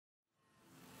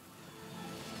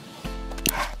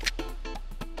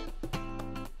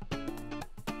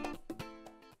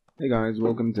Hey guys,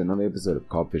 welcome to another episode of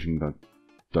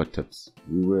CarpFishing.Tips.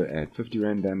 We were at 50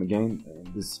 Rand Dam again,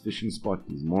 and this fishing spot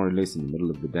is more or less in the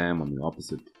middle of the dam on the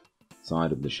opposite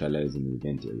side of the chalets in the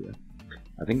event area.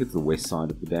 I think it's the west side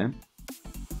of the dam.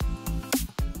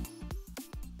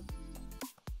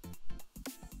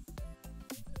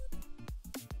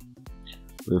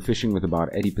 We were fishing with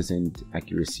about 80%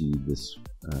 accuracy this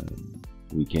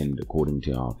weekend according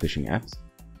to our fishing apps,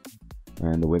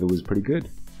 and the weather was pretty good.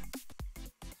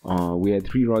 We had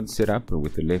 3 rods set up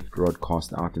with the left rod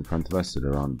cast out in front of us at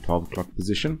around 12 o'clock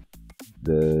position,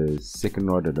 the second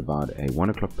rod at about a 1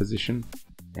 o'clock position,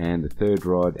 and the third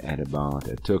rod at about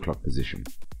a 2 o'clock position.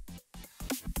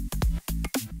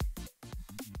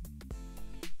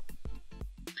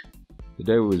 The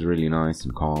day was really nice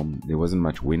and calm. There wasn't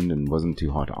much wind and wasn't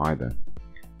too hot either.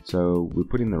 So we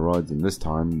put in the rods, and this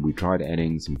time we tried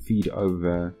adding some feed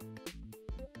over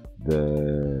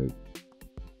the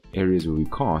areas where we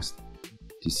cast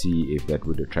to see if that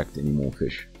would attract any more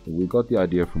fish. We got the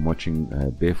idea from watching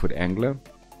Barefootangler.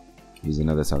 He's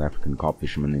another South African carp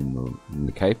fisherman in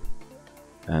the Cape.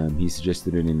 He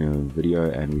suggested it in a video,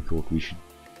 and we thought we should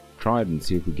try it and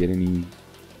see if we get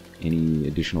any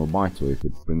additional bites, or if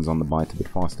it brings on the bite a bit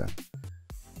faster.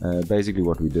 Basically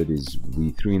what we did is we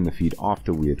threw in the feed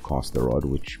after we had cast the rod,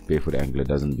 which Barefootangler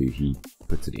doesn't do. He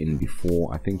puts it in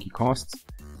before I think he casts.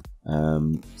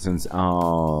 Since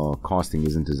our casting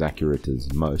isn't as accurate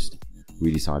as most,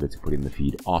 we decided to put in the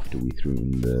feed after we threw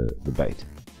in the bait.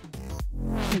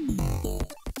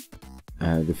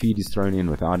 The feed is thrown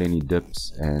in without any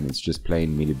dips, and it's just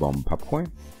plain mealie bomb papgooi.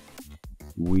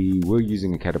 We were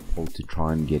using a catapult to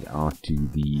try and get out to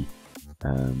the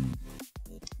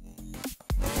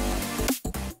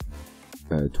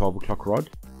 12 o'clock rod,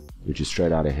 which is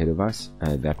straight out ahead of us.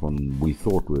 That one we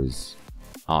thought was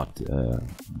out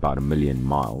about 1,000,000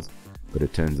 miles, but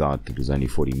it turns out it was only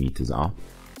 40 meters out.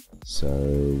 So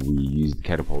we used the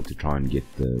catapult to try and get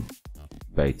the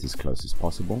bait as close as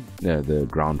possible. The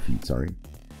ground feed, sorry.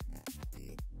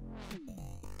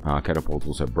 Our catapult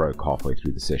also broke halfway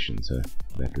through the session, so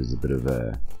that was a bit of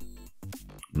a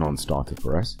non-starter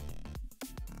for us.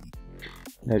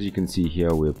 As you can see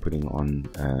here, we're putting on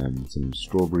some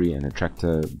strawberry and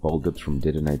attractor bowl dips from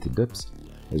Detonator Dips,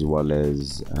 as well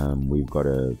as we've got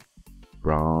a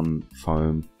brown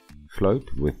foam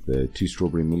float with 2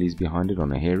 strawberry meilies behind it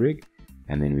on a hair rig,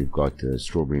 and then we've got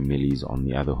strawberry meilies on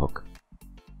the other hook.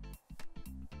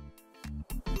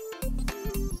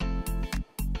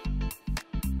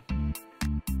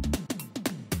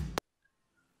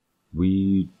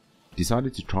 We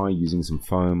decided to try using some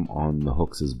foam on the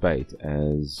hooks as bait,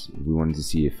 as we wanted to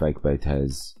see if fake bait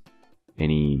has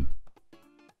any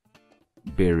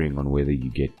bearing on whether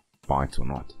you get bites or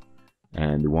not.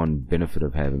 And the one benefit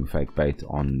of having fake bait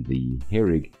on the hair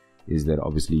rig is that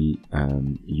obviously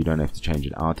you don't have to change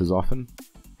it out as often,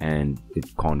 and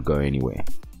it can't go anywhere,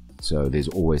 so there's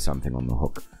always something on the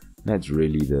hook. That's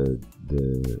really the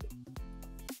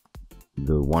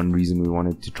one reason we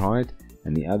wanted to try it.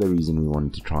 And the other reason we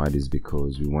wanted to try it is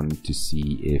because we wanted to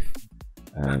see if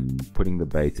putting the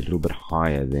bait a little bit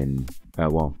higher than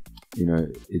well, you know,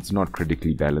 it's not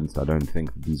critically balanced. I don't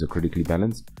think these are critically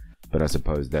balanced, but I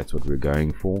suppose that's what we're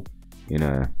going for in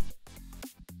a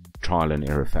trial and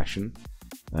error fashion,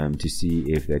 to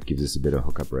see if that gives us a better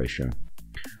hookup ratio.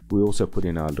 We also put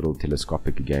in our little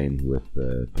telescopic again with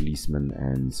policemen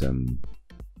and some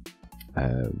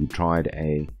we tried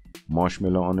a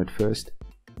marshmallow on it first,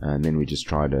 and then we just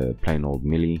tried a plain old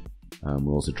mealie.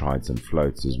 We also tried some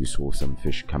floats, as we saw some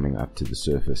fish coming up to the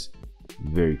surface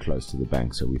very close to the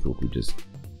bank, so we thought we'd just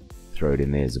throw it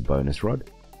in there as a bonus rod.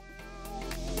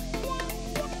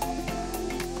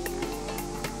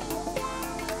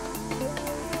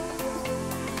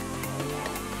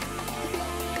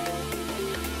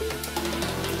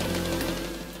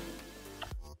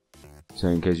 So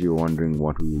in case you were wondering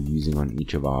what we were using on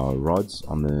each of our rods,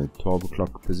 on the 12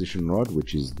 o'clock position rod,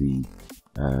 which is the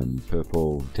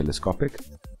purple telescopic,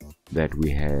 that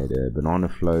we had banana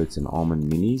floats and almond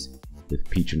minis with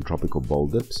peach and tropical bowl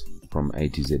dips from A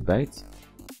to Z baits.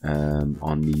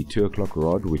 On the 2 o'clock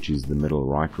rod, which is the middle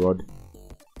right rod,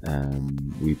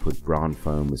 we put brown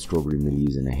foam with strawberry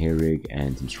mealies and a hair rig,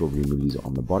 and some strawberry mealies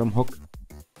on the bottom hook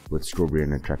with strawberry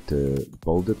and attractor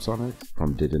bowl dips on it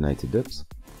from Detonator Dips.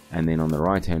 And then on the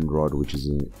right hand rod, which was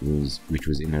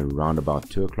in a roundabout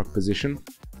 2 o'clock position,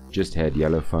 just had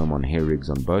yellow foam on hair rigs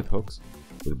on both hooks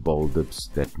with bowl dips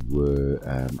that were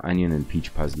onion and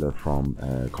peach puzzler from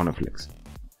Conflicts.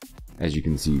 As you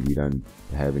can see, we don't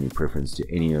have any preference to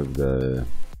any of the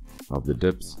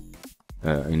dips,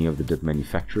 any of the dip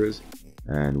manufacturers,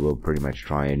 and we'll pretty much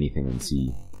try anything and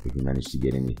see if we manage to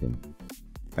get anything.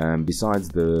 Besides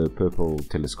the purple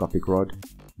telescopic rod,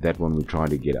 that one we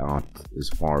tried to get out as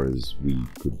far as we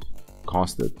could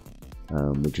cast it,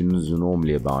 which is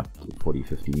normally about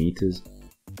 40-50 meters.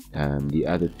 The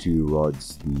other two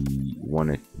rods, the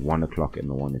one at 1 o'clock and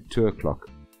the one at 2 o'clock,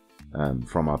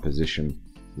 from our position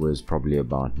was probably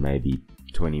about maybe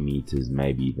 20 meters,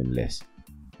 maybe even less.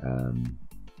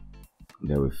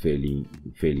 They were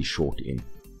fairly short in.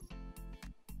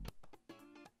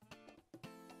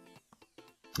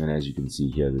 And as you can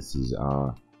see here, this is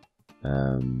our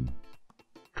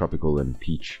tropical and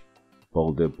peach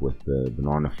bowl dip with the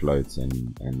banana floats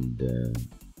and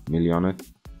mealie on it,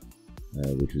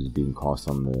 which was being cast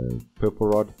on the purple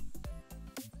rod.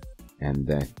 And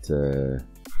that,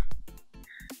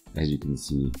 as you can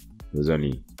see, was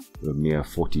only a mere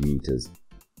 40 meters,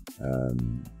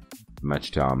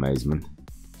 much to our amazement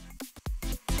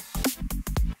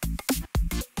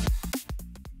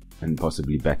and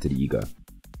possibly battered ego.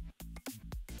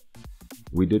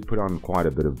 We did put on quite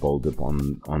a bit of bowl dip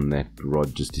on that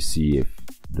rod just to see if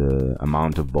the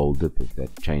amount of bowl dip, if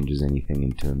that changes anything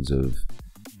in terms of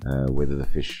whether the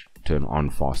fish turn on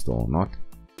faster or not.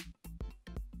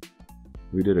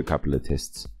 We did a couple of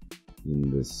tests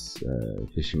in this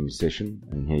fishing session,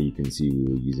 and here you can see we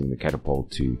were using the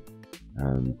catapult to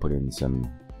put in some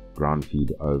ground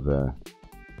feed over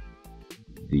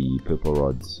the purple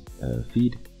rod's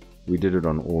feed. We did it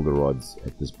on all the rods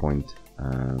at this point.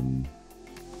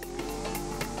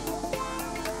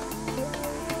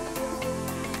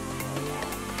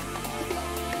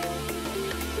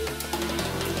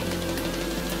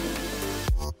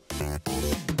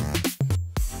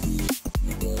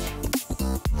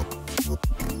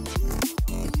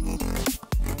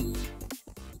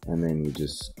 And then we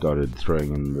just started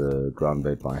throwing in the ground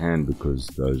bait by hand, because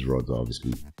those rods are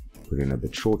obviously put in a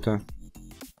bit shorter.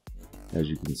 As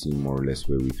you can see, more or less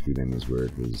where we threw them is where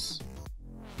it was,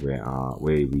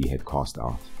 where we had cast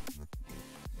out.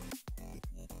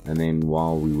 And then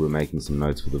while we were making some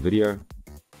notes for the video,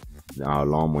 our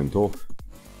alarm went off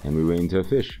and we were into a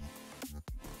fish.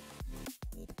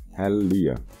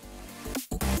 Hallelujah.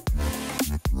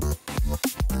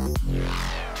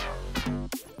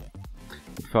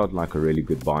 It felt like a really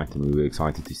good bite, and we were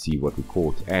excited to see what we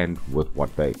caught and with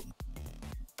what bait.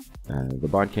 The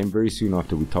bite came very soon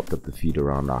after we topped up the feed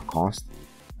around our cast.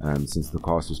 Since the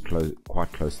cast was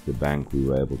quite close to the bank, we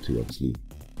were able to obviously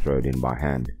throw it in by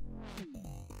hand.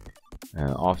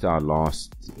 After our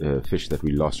last fish that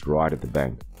we lost right at the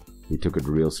bank, we took it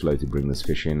real slow to bring this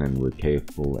fish in, and were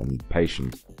careful and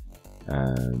patient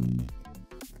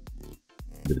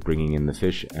with bringing in the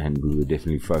fish, and we were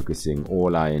definitely focusing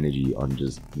all our energy on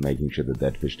just making sure that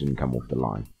that fish didn't come off the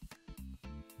line.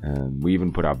 We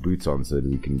even put our boots on so that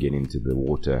we can get into the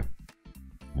water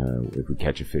if we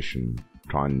catch a fish, and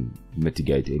try and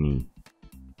mitigate any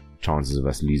chances of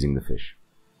us losing the fish.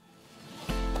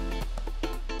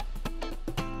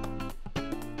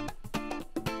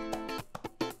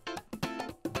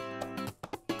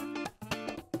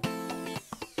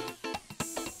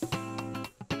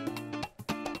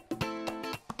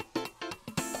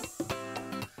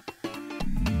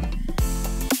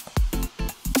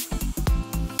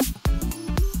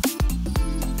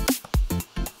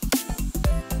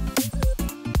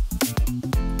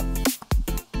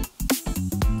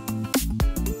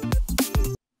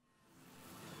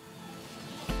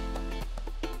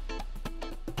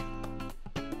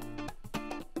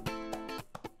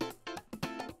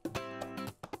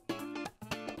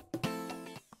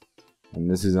 And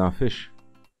this is our fish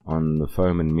on the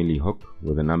foam and mealie hook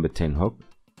with a number 10 hook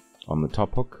on the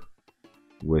top hook,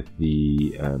 with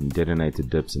the detonator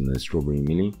dips and the strawberry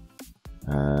mealie.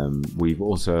 We've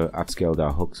also upscaled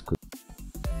our hooks because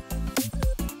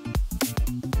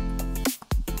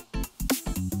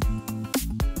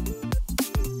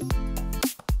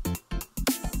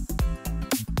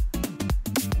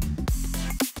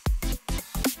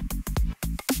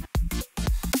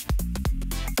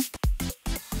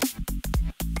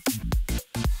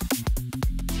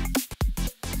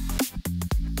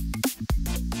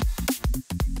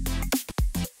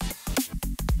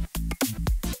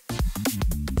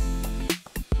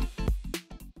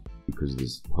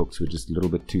the hooks were just a little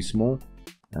bit too small.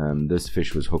 This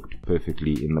fish was hooked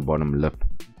perfectly in the bottom lip,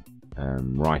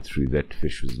 right through. That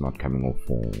fish was not coming off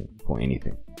for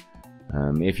anything.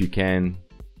 If you can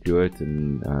do it,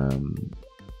 and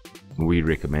we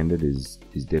recommend it, is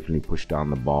definitely push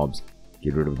down the barbs,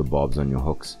 get rid of the barbs on your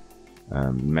hooks.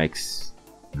 Makes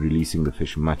releasing the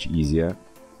fish much easier.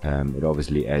 It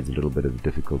obviously adds a little bit of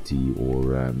difficulty,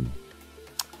 or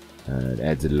it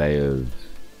adds a layer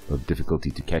of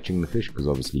difficulty to catching the fish, because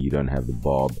obviously you don't have the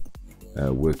barb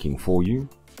working for you,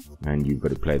 and you've got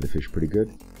to play the fish pretty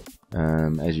good.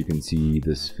 As you can see,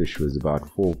 this fish was about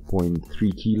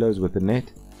 4.3 kilos with the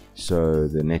net, so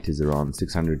the net is around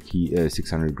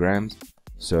 600 grams,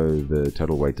 so the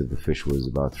total weight of the fish was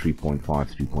about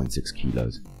 3.6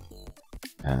 kilos.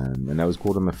 And that was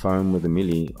caught on the foam with a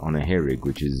mealie on a hair rig,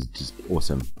 which is just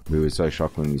awesome. We were so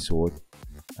shocked when we saw it,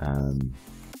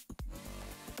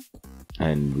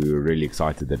 and we were really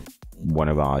excited that one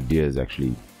of our ideas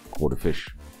actually caught a fish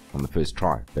on the first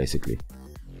try, basically.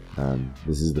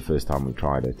 This is the first time we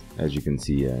tried it. As you can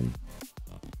see,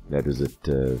 that was at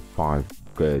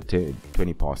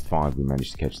 20 past 5 we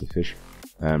managed to catch the fish.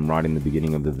 Right in the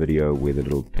beginning of the video where the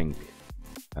little pink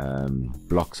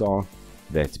blocks are,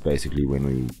 that's basically when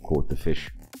we caught the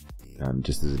fish,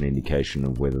 just as an indication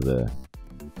of whether the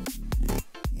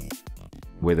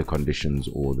weather conditions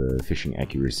or the fishing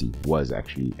accuracy was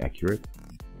actually accurate.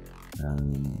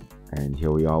 And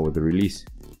here we are with the release.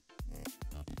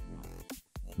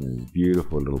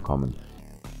 Beautiful little comment.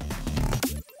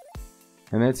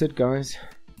 And that's it, guys.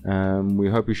 We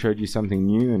hope we showed you something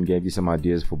new and gave you some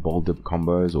ideas for bowl dip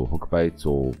combos or hook baits,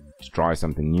 or to try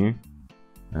something new.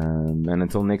 And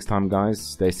until next time, guys,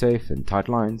 stay safe and tight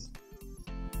lines.